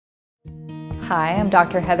Hi, I'm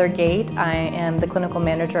Dr. Heather Gate. I am the clinical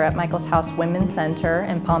manager at Michael's House Women's Center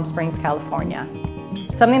in Palm Springs, California.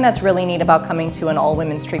 Something that's really neat about coming to an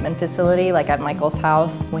all-women's treatment facility like at Michael's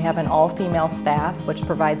House, we have an all-female staff which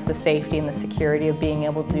provides the safety and the security of being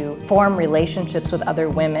able to form relationships with other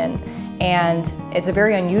women. And it's a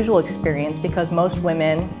very unusual experience because most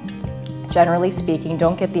women, generally speaking,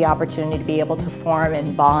 don't get the opportunity to be able to form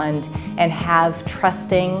and bond and have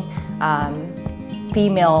trusting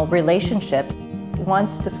female relationships.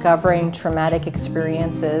 Once discovering traumatic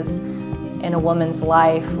experiences in a woman's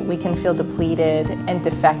life, we can feel depleted and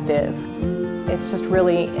defective. It's just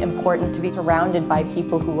really important to be surrounded by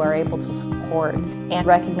people who are able to support and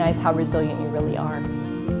recognize how resilient you really are.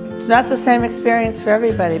 It's not the same experience for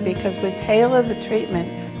everybody because we tailor the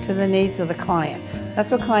treatment to the needs of the client.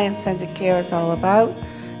 That's what client-centered care is all about,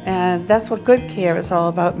 and that's what good care is all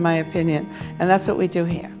about, in my opinion, and that's what we do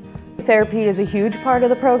here. Therapy is a huge part of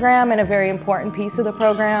the program and a very important piece of the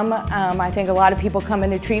program. I think a lot of people come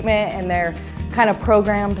into treatment and they're kind of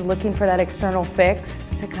programmed looking for that external fix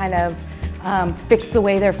to kind of fix the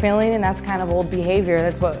way they're feeling, and that's kind of old behavior.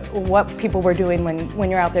 That's what people were doing when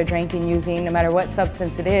you're out there drinking, using, no matter what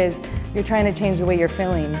substance it is, you're trying to change the way you're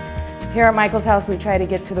feeling. Here at Michael's House, we try to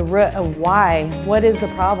get to the root of why. What is the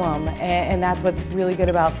problem? And that's what's really good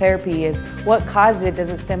about therapy is what caused it. Does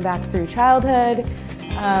it stem back through childhood?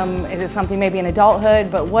 Is it something maybe in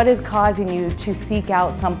adulthood? But what is causing you to seek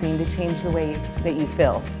out something to change the way that you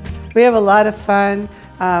feel? We have a lot of fun.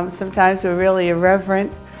 Sometimes we're really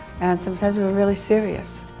irreverent, and sometimes we're really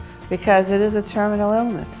serious because it is a terminal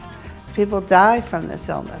illness. People die from this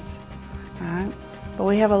illness. But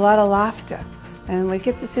we have a lot of laughter, and we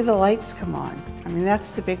get to see the lights come on. I mean,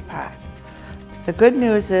 that's the big part. The good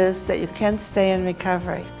news is that you can stay in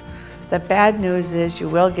recovery. The bad news is you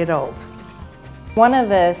will get old. One of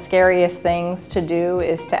the scariest things to do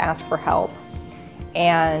is to ask for help.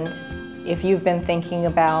 And if you've been thinking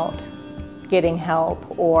about getting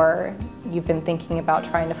help or you've been thinking about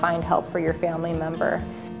trying to find help for your family member,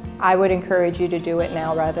 I would encourage you to do it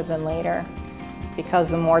now rather than later. Because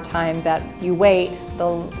the more time that you wait, the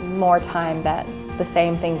more time that the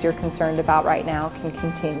same things you're concerned about right now can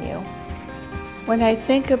continue. When I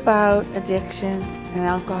think about addiction and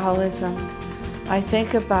alcoholism, I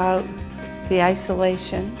think about the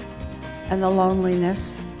isolation and the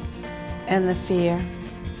loneliness and the fear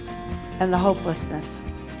and the hopelessness.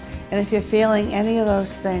 And if you're feeling any of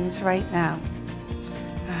those things right now,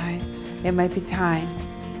 it might be time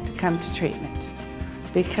to come to treatment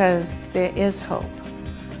because there is hope.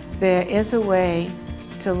 There is a way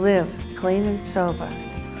to live clean and sober,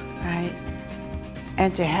 right?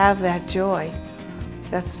 And to have that joy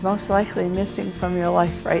that's most likely missing from your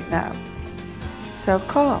life right now. So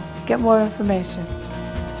call, get more information.